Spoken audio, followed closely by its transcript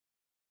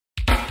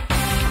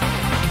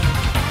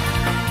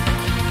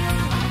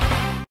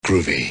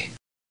groovy.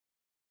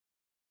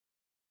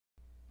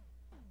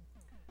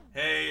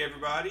 Hey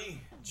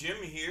everybody, Jim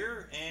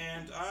here,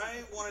 and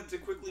I wanted to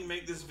quickly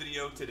make this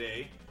video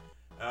today.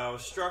 I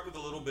was struck with a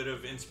little bit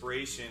of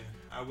inspiration.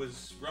 I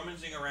was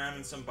rummaging around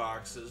in some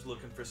boxes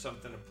looking for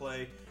something to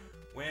play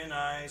when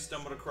I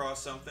stumbled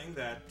across something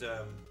that,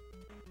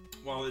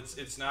 while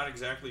it's not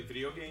exactly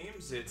video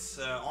games, it's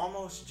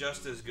almost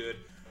just as good.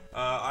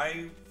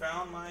 I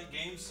found my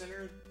Game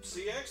Center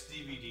CX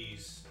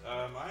DVDs.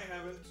 I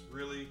haven't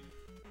really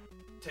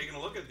taken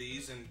a look at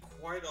these in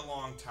quite a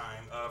long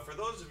time. For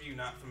those of you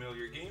not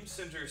familiar, Game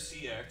Center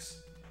CX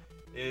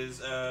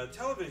is a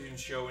television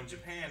show in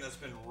Japan that's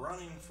been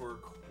running for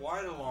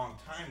quite a long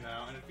time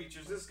now, and it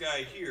features this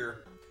guy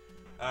here.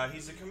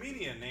 He's a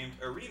comedian named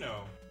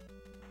Arino,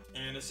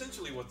 and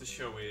essentially what the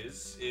show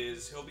is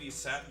he'll be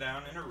sat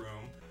down in a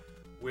room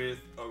with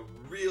a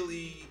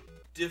really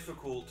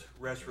difficult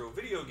retro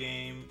video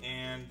game,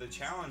 and the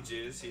challenge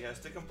is he has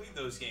to complete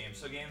those games.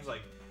 So games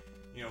like,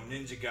 you know,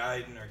 Ninja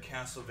Gaiden or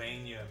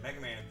Castlevania,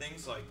 Mega Man,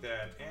 things like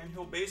that, and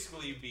he'll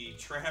basically be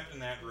trapped in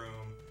that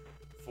room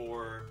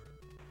for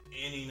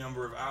any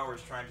number of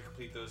hours trying to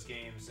complete those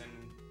games, and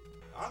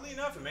oddly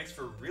enough, it makes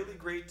for really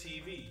great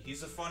TV.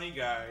 He's a funny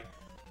guy.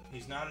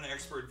 He's not an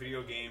expert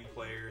video game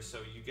player, so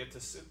you get to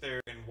sit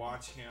there and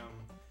watch him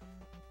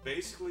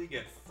basically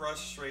get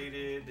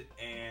frustrated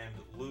and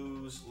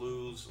lose,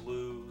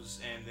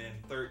 and then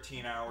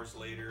 13 hours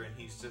later, and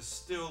he's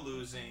just still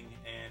losing,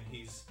 and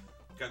he's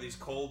got these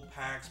cold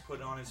packs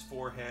put on his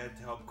forehead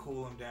to help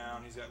cool him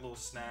down. He's got little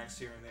snacks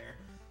here and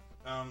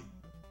there.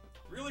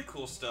 Really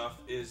cool stuff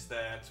is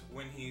that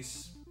when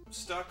he's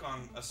stuck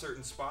on a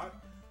certain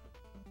spot,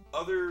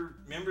 other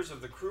members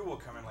of the crew will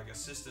come in, like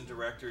assistant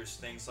directors,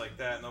 things like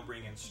that, and they'll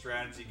bring in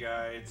strategy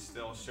guides.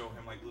 They'll show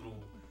him like little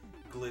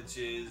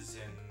glitches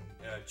and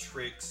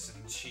tricks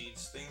and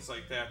cheats, things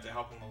like that, to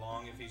help him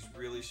along if he's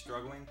really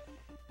struggling.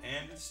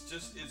 And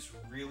it's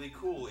really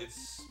cool.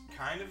 It's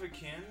kind of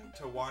akin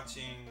to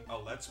watching a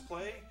Let's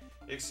Play,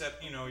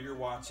 except, you know, you're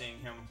watching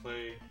him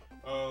play,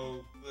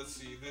 let's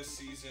see, this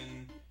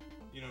season,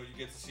 you know, you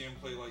get to see him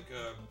play like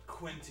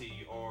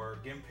Quinty or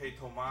Ginpei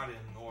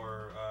Tomarin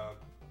or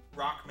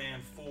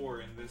Rockman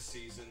 4 in this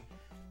season.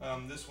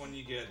 This one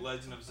you get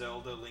Legend of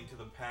Zelda, Link to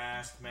the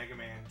Past, Mega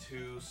Man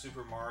 2,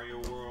 Super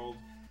Mario World,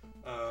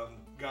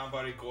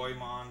 Ganbare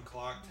Goemon,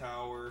 Clock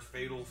Tower,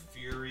 Fatal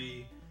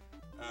Fury,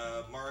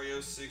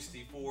 Mario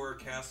 64,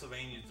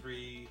 Castlevania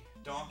 3,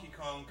 Donkey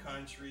Kong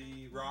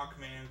Country,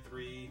 Rockman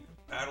 3,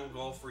 Battle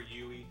Golfer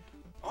Yui,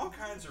 all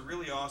kinds of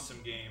really awesome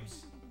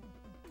games.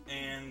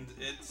 And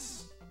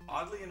it's,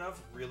 oddly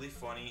enough, really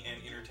funny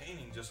and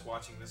entertaining just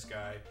watching this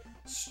guy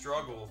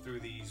struggle through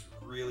these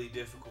really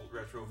difficult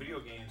retro video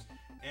games.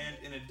 And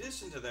in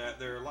addition to that,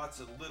 there are lots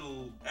of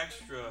little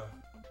extra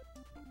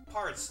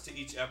parts to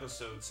each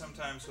episode.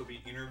 Sometimes he'll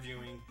be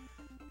interviewing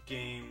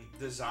game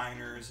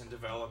designers and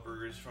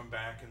developers from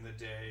back in the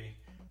day.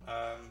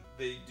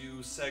 They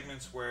do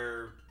segments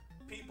where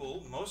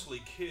people,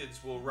 mostly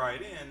kids, will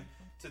write in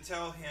to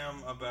tell him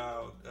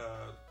about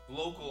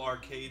local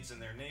arcades in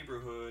their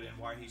neighborhood and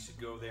why he should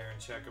go there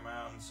and check them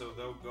out. And so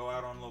they'll go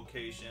out on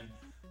location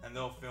and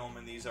they'll film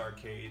in these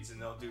arcades,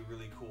 and they'll do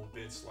really cool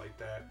bits like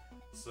that.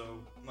 So,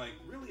 like,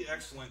 really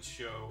excellent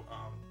show.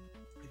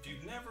 If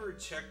you've never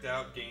checked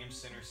out Game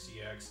Center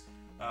CX,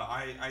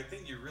 I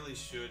think you really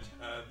should.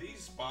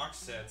 These box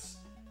sets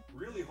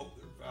really hold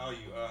their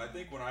value. I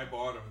think when I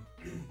bought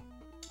them,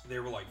 they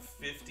were like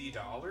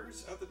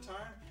 $50 at the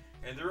time,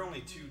 and they're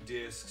only 2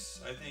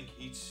 discs. I think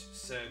each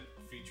set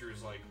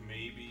features like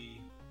maybe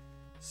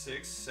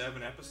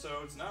 6-7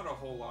 episodes. Not a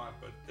whole lot,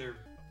 but they're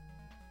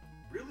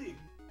really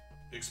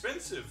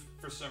expensive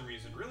for some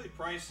reason, really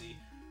pricey.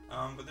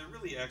 But they're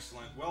really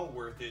excellent, well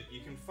worth it. You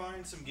can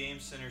find some Game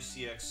Center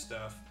CX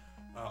stuff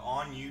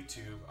on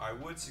YouTube. I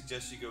would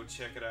suggest you go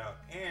check it out.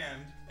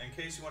 And in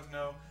case you want to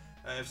know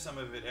if some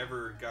of it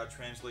ever got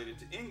translated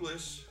to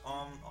English,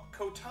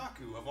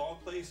 Kotaku, of all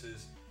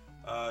places,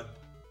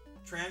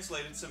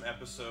 translated some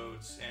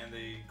episodes, and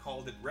they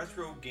called it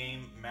Retro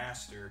Game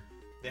Master.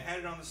 They had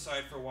it on the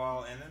site for a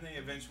while, and then they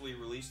eventually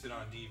released it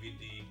on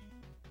DVD.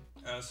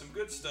 Some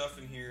good stuff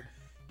in here.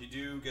 You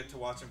do get to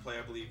watch and play,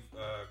 I believe,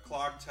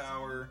 Clock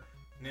Tower,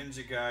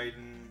 Ninja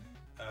Gaiden,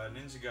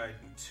 Ninja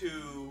Gaiden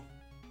 2,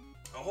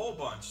 a whole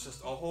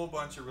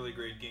bunch of really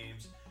great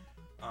games.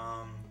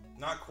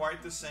 Not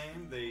quite the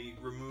same. They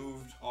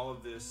removed all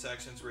of the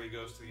sections where he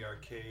goes to the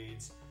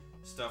arcades,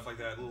 stuff like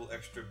that, little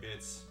extra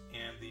bits.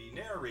 And the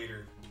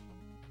narrator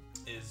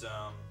is,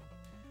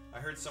 I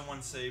heard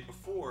someone say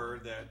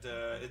before that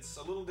it's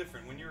a little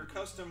different. When you're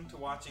accustomed to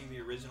watching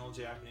the original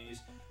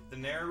Japanese, the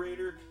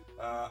narrator,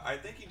 I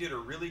think he did a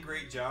really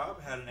great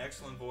job, had an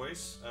excellent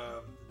voice,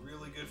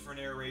 really good for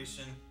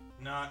narration,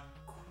 not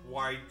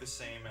quite the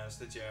same as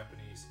the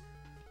Japanese.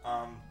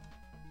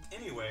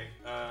 Anyway,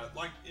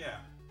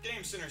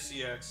 Game Center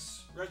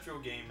CX, Retro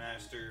Game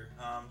Master,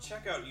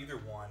 check out either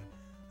one.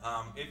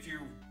 If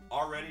you're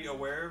already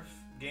aware of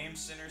Game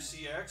Center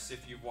CX,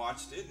 if you've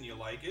watched it and you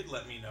like it,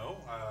 let me know.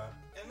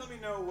 And let me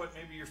know what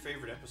maybe your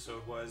favorite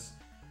episode was.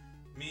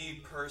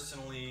 Me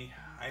personally,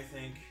 I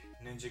think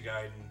Ninja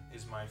Gaiden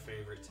is my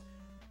favorite.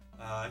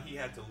 He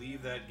had to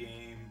leave that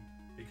game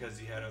because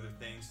he had other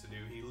things to do.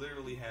 He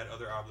literally had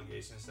other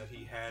obligations that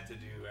he had to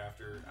do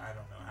after I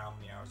don't know how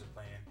many hours of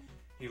playing.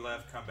 He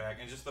left, come back,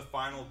 and just the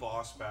final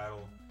boss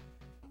battle,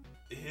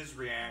 his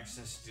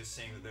reactions to just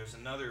seeing that there's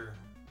another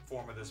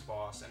form of this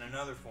boss and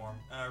another form,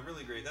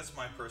 really great. That's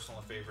my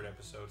personal favorite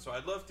episode. So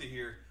I'd love to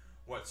hear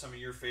what some of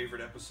your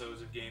favorite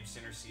episodes of Game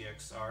Center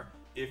CX are,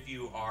 if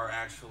you are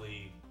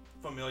actually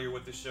familiar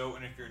with the show,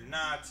 and if you're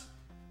not,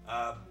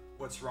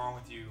 what's wrong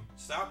with you?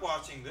 Stop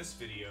watching this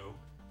video,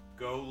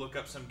 go look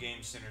up some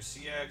Game Center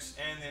CX,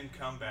 and then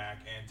come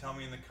back and tell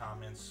me in the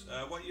comments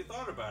what you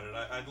thought about it.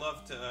 I'd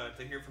love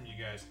to hear from you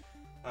guys.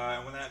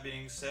 And with that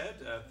being said,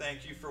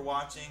 thank you for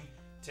watching.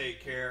 Take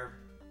care.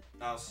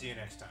 I'll see you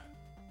next time.